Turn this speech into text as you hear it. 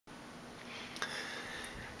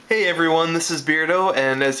Hey everyone, this is Beardo,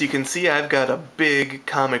 and as you can see I've got a big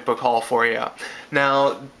comic book haul for you.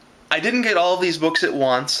 Now, I didn't get all of these books at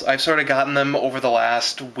once. I've sort of gotten them over the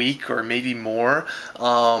last week or maybe more.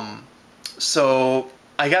 So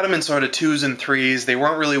I got them in sort of 2s and 3s. They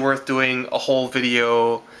weren't really worth doing a whole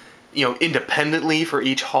video, independently for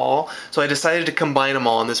each haul. So I decided to combine them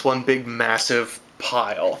all in this one big massive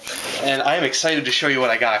pile. And I am excited to show you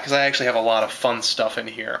what I got because I actually have a lot of fun stuff in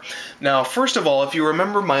here. Now, first of all, if you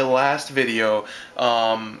remember my last video,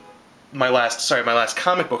 my last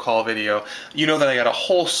comic book haul video, you know that I got a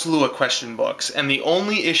whole slew of question books, and the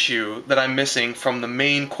only issue that I'm missing from the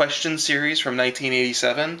main question series from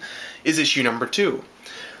 1987 is issue number 2.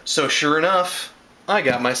 So sure enough, I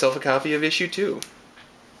got myself a copy of issue 2.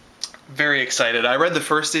 Very excited. I read the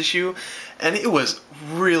first issue, and it was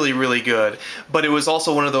really, really good, but it was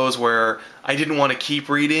also one of those where I didn't want to keep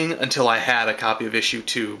reading until I had a copy of issue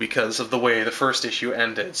 2 because of the way the first issue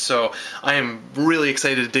ended. So I am really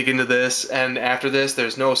excited to dig into this, and after this,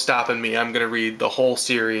 there's no stopping me. I'm going to read the whole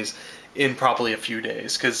series in probably a few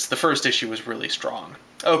days, because the first issue was really strong.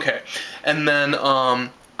 Okay, and then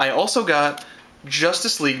I also got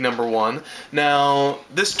Justice League number 1. Now,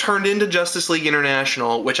 this turned into Justice League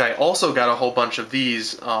International, which I also got a whole bunch of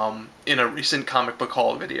these in a recent comic book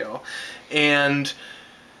haul video. And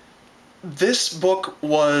this book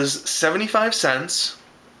was 75 cents,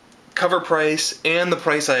 cover price, and the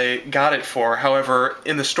price I got it for. However,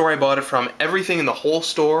 in the store I bought it from, everything in the whole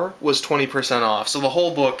store was 20% off. So the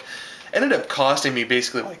whole book ended up costing me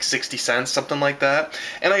basically like 60 cents, something like that.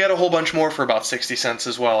 And I got a whole bunch more for about 60 cents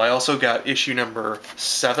as well. I also got issue number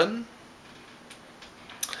 7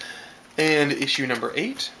 and issue number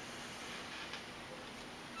 8,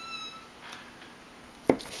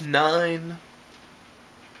 9,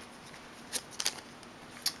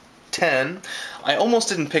 10. I almost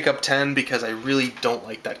didn't pick up 10 because I really don't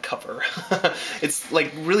like that cover. It's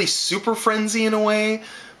like really super frenzy in a way,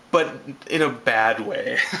 but in a bad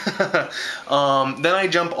way. Then I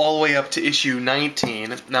jump all the way up to issue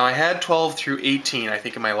 19. Now I had 12 through 18, I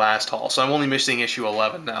think, in my last haul, so I'm only missing issue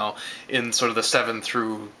 11 now in sort of the 7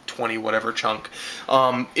 through 20 whatever chunk.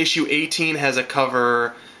 Issue 18 has a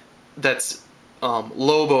cover that's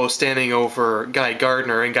Lobo standing over Guy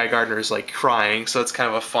Gardner, and Guy Gardner is like crying, so it's kind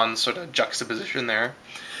of a fun sort of juxtaposition there.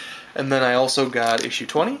 And then I also got issue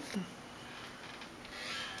 20.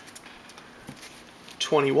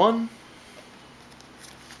 21,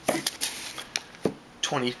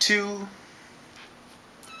 22,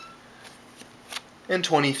 and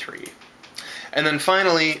 23. And then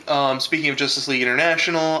finally, speaking of Justice League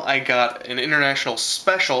International, I got an international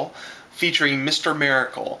special featuring Mr.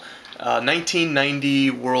 Miracle,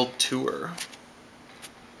 1990 World Tour.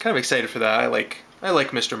 Kind of excited for that. I like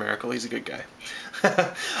Mr. Miracle. He's a good guy.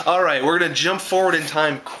 Alright, we're going to jump forward in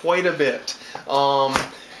time quite a bit.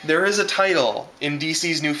 There is a title in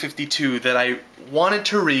DC's New 52 that I wanted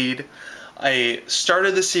to read. I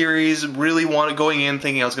started the series really going in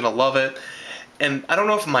thinking I was going to love it, and I don't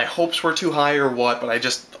know if my hopes were too high or what, but I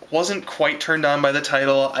just wasn't quite turned on by the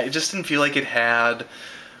title. I just didn't feel like it had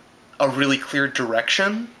a really clear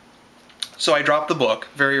direction. So I dropped the book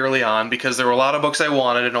very early on because there were a lot of books I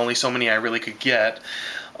wanted and only so many I really could get.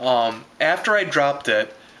 After I dropped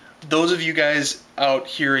it, those of you guys out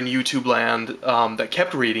here in YouTube land that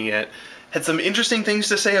kept reading it had some interesting things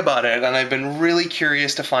to say about it, and I've been really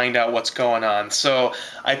curious to find out what's going on. So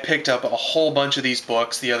I picked up a whole bunch of these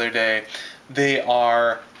books the other day. They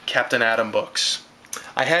are Captain Atom books.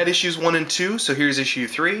 I had issues 1 and 2, so here's issue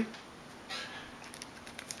 3.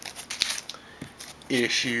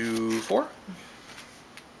 Issue 4.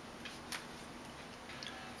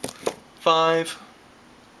 5.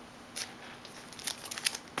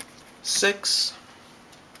 6,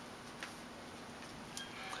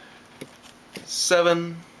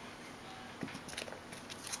 7,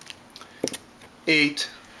 8,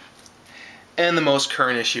 and the most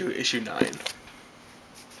current issue, issue 9.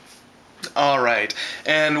 Alright,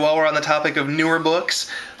 and while we're on the topic of newer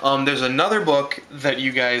books, there's another book that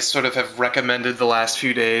you guys sort of have recommended the last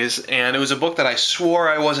few days, and it was a book that I swore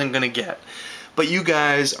I wasn't going to get. But you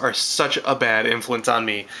guys are such a bad influence on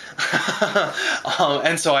me.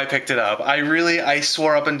 And so I picked it up. I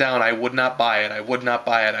swore up and down I would not buy it, I would not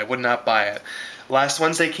buy it, I would not buy it. Last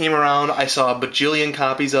Wednesday came around, I saw a bajillion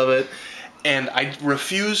copies of it, and I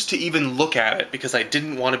refused to even look at it because I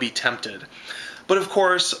didn't want to be tempted. But of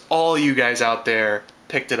course, all you guys out there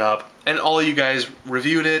picked it up, and all you guys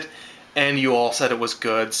reviewed it, and you all said it was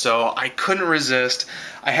good, so I couldn't resist.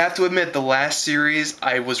 I have to admit, the last series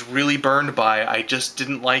I was really burned by. I just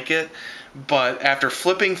didn't like it, but after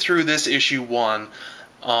flipping through this issue 1,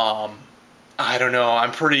 I don't know.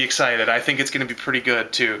 I'm pretty excited. I think it's going to be pretty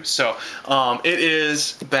good, too. So, it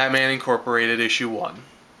is Batman Incorporated issue 1.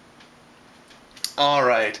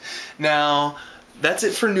 Alright. Now, that's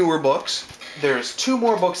it for newer books. There's 2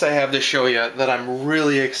 more books I have to show you that I'm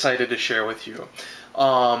really excited to share with you.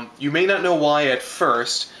 You may not know why at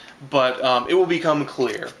first, but it will become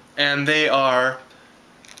clear. And they are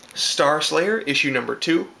Starslayer, issue number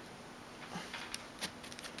 2,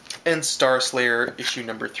 and Starslayer, issue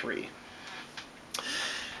number 3.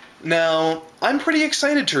 Now, I'm pretty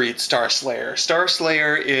excited to read Starslayer.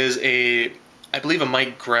 Starslayer is I believe a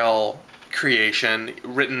Mike Grell creation,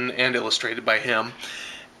 written and illustrated by him.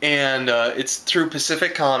 And it's through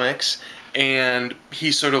Pacific Comics, and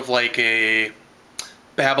he's sort of like a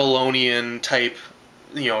Babylonian type,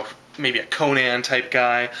 you know, maybe a Conan type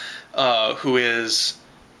guy, who is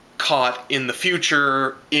caught in the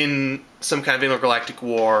future in some kind of intergalactic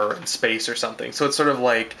war in space or something. So it's sort of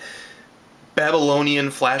like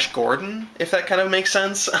Babylonian Flash Gordon, if that kind of makes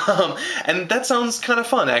sense. And that sounds kind of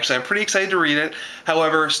fun, actually. I'm pretty excited to read it.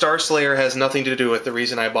 However, Starslayer has nothing to do with the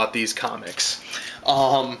reason I bought these comics.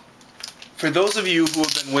 For those of you who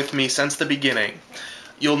have been with me since the beginning,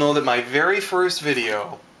 you'll know that my very first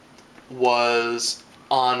video was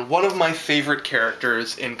on one of my favorite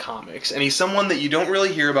characters in comics. And he's someone that you don't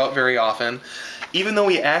really hear about very often, even though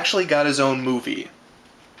he actually got his own movie.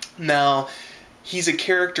 Now, he's a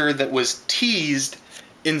character that was teased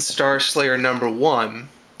in Starslayer number 1.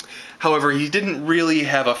 However, he didn't really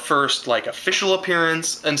have a first, like, official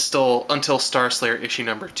appearance until Starslayer issue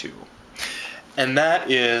number 2. And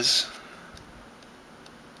that is,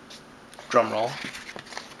 drumroll,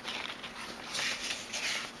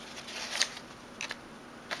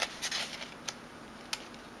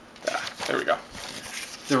 there we go,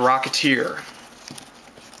 The Rocketeer.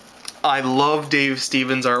 I love Dave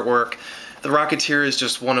Stevens' artwork. The Rocketeer is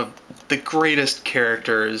just one of the greatest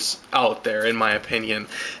characters out there, in my opinion.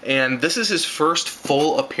 And this is his first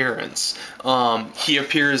full appearance. He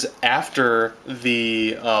appears after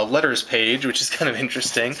the letters page, which is kind of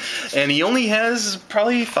interesting. And he only has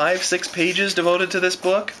probably 5-6 pages devoted to this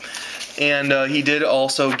book. And he did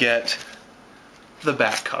also get the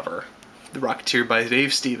back cover, The Rocketeer by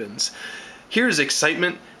Dave Stevens. Here's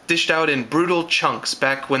excitement dished out in brutal chunks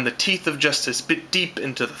back when the teeth of justice bit deep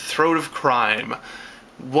into the throat of crime.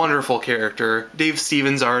 Wonderful character. Dave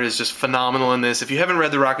Stevens' art is just phenomenal in this. If you haven't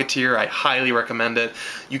read The Rocketeer, I highly recommend it.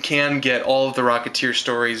 You can get all of the Rocketeer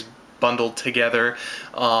stories bundled together.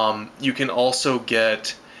 You can also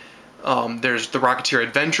get, there's The Rocketeer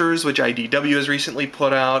Adventures, which IDW has recently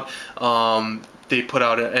put out. They put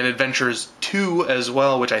out an Adventures 2 as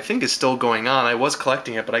well, which I think is still going on. I was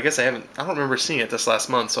collecting it, but I guess I don't remember seeing it this last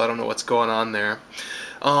month, so I don't know what's going on there.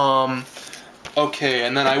 Okay,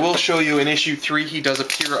 and then I will show you in issue 3 he does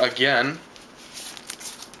appear again.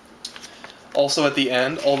 Also at the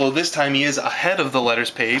end, although this time he is ahead of the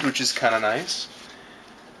letters page, which is kind of nice.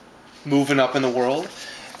 Moving up in the world.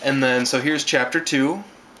 And then, so here's chapter 2.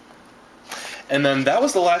 And then that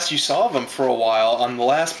was the last you saw of him for a while. On the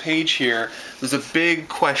last page here, there's a big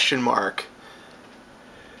question mark.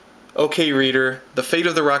 Okay, reader, the fate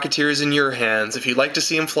of the Rocketeer is in your hands. If you'd like to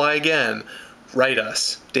see him fly again, write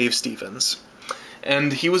us, Dave Stevens.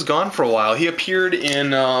 And he was gone for a while. He appeared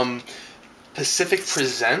in Pacific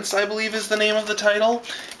Presents, I believe is the name of the title.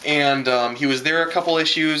 And he was there a couple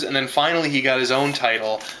issues, and then finally he got his own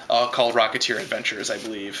title called Rocketeer Adventures, I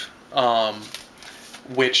believe.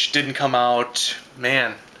 Which didn't come out,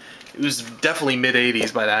 man, it was definitely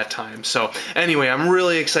mid-80s by that time. So anyway, I'm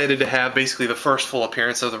really excited to have basically the first full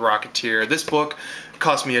appearance of the Rocketeer. This book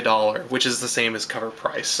cost me $1, which is the same as cover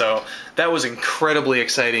price. So that was incredibly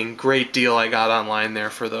exciting. Great deal I got online there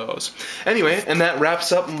for those. Anyway, and that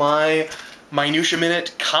wraps up my Minutia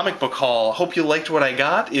Minute comic book haul. Hope you liked what I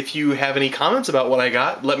got. If you have any comments about what I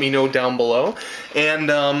got, let me know down below.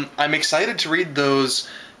 And I'm excited to read those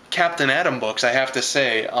Captain Atom books, I have to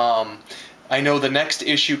say. I know the next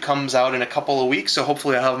issue comes out in a couple of weeks, so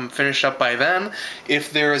hopefully I'll have them finished up by then.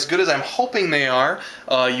 If they're as good as I'm hoping they are,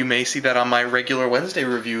 you may see that on my regular Wednesday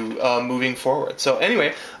review moving forward. So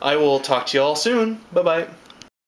anyway, I will talk to you all soon. Bye-bye.